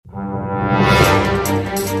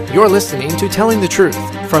You're listening to Telling the Truth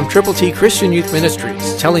from Triple T Christian Youth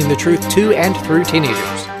Ministries, telling the truth to and through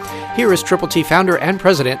teenagers. Here is Triple T founder and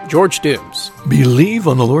president, George Dooms. Believe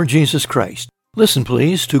on the Lord Jesus Christ. Listen,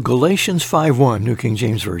 please, to Galatians 5:1, New King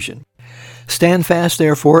James Version. Stand fast,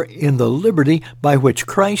 therefore, in the liberty by which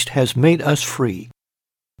Christ has made us free.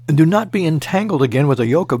 And do not be entangled again with a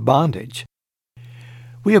yoke of bondage.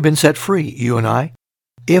 We have been set free, you and I,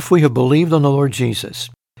 if we have believed on the Lord Jesus.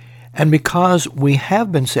 And because we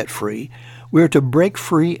have been set free, we are to break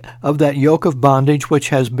free of that yoke of bondage which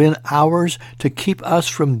has been ours to keep us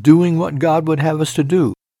from doing what God would have us to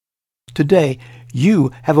do. Today, you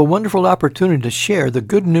have a wonderful opportunity to share the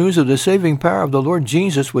good news of the saving power of the Lord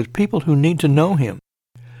Jesus with people who need to know Him.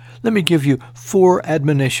 Let me give you 4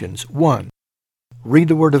 admonitions. 1. Read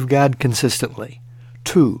the Word of God consistently.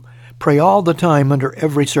 2. Pray all the time under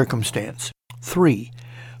every circumstance. 3.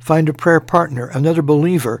 Find a prayer partner, another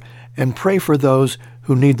believer, and pray for those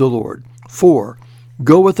who need the Lord. 4.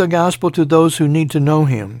 Go with the gospel to those who need to know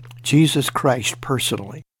Him, Jesus Christ,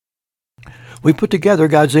 personally. We put together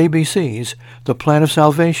God's ABCs, the plan of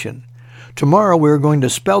salvation. Tomorrow we are going to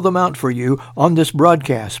spell them out for you on this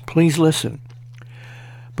broadcast. Please listen.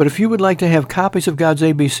 But if you would like to have copies of God's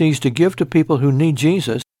ABCs to give to people who need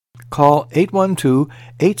Jesus, call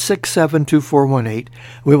 812-867-2418.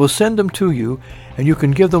 We will send them to you, and you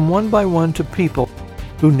can give them one by one to people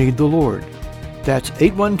who need the Lord. That's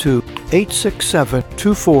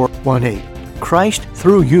 812-867-2418. Christ,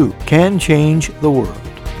 through you, can change the world.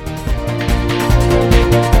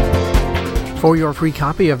 For your free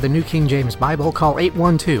copy of the New King James Bible, call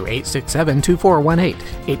 812-867-2418,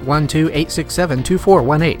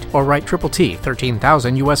 812-867-2418, or write Triple T,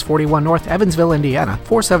 13,000 U.S. 41 North, Evansville, Indiana,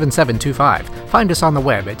 47725. Find us on the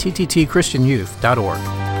web at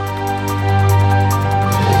tttchristianyouth.org.